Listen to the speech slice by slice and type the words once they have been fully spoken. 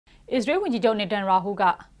Israel ဝန်ကြီးချုပ်နေတန်ရာဟူက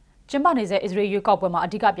ကျင်းပနေတဲ့ Israel ရွေးကောက်ပွဲမှာအ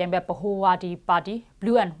ဓိကပြိုင်ဘက်ဗဟိုဝါဒီပါတီ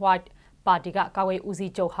Blue and White ပါတီကကာကွယ်ဦး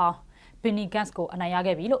စီးချုပ်ဟောင်း Benny Gantz ကိုအနိုင်ရ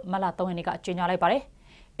ခဲ့ပြီလို့မတ်လ3ရက်နေ့ကကြေညာလိုက်ပါတယ်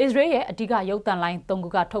။ Israel ရဲ့အဓိကရုပ်သံလိုင်း3ခု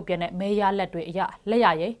ကထုတ်ပြန်တဲ့မဲရလက်တွေအရလက်ရ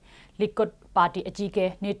ရဲ့ Likud ပါတီအကြီးအကဲ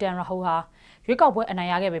နေတန်ရာဟူဟာရွေးကောက်ပွဲအနိုင်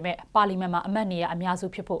ရခဲ့ပေမဲ့ပါလီမန်မှာအမတ်နေရအများစု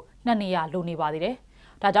ဖြစ်ဖို့2နေရလိုနေပါသေးတယ်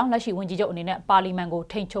။ဒါကြောင့်လက်ရှိဝန်ကြီးချုပ်အနေနဲ့ပါလီမန်ကို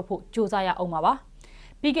ထိန်းချုပ်ဖို့ကြိုးစားရအောင်ပါ။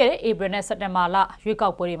ပြီးခဲ့တဲ့ April နဲ့ September လရွေးကော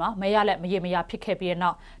က်ပွဲတွေမှာမဲရလက်မရေမရဖြစ်ခဲ့ပြီးတဲ့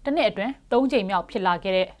နောက်တစ်နှစ်အတွင်း3ကြိမ်မြောက်ဖြစ်လာ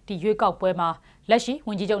ခဲ့တဲ့ဒီရွေးကောက်ပွဲမှာလက်ရှိဝ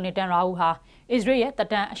န်ကြီးချုပ်နေတန်ရာဟူဟာ Israel ရဲ့တပ်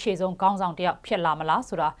တန်းအရှိဆုံးခေါင်းဆောင်တစ်ယောက်ဖြစ်လာမလား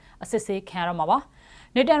ဆိုတာအစစ်ဆေးခံရတော့မှာပါ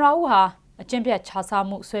။နေတန်ရာဟူဟာအကျင့်ပြတ်ခြားစား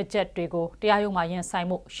မှုဆွဲချက်တွေကိုတရားရုံးမှာရင်ဆိုင်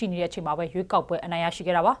မှုရှိနေတဲ့အချိန်မှာပဲရွေးကောက်ပွဲအနိုင်ရရှိ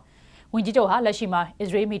ခဲ့တာပါ။ဝန်ကြီးချုပ်ဟာလက်ရှိမှာ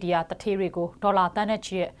Israel မီဒီယာတထေးတွေကိုဒေါ်လာတန်းနဲ့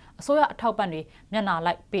ချီရဲ့အစိုးရအထောက်ပံ့တွေမျက်နှာ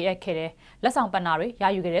လိုက်ပေးအပ်ခဲ့တယ်။လက်ဆောင်ပန်နာတွေရ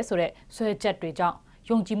ယူခဲ့တယ်ဆိုတဲ့ဆွဲချက်တွေကြောင့်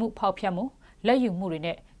ယုံကြည်မှုဖောက်ဖျက်မှုလက်ယူမှုတွေ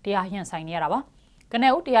နဲ့တရားရင်ဆိုင်နေရတာပါ။ကန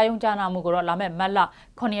ဦးတရားရုံးကြားနာမှုကိုတော့လာမယ့်မတ်လ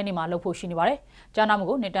9ရက်နေ့မှာလုပ်ဖို့ရှိနေပါတယ်။ကြားနာမှု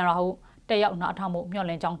ကိုနေတန်ရာဟူတက်ရောက်နားထောင်မှုမျှော်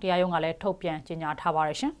လင့်ကြောင်းတရားရုံးကလည်းထုတ်ပြန်ကြေညာထားပါတ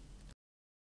ယ်ရှင်။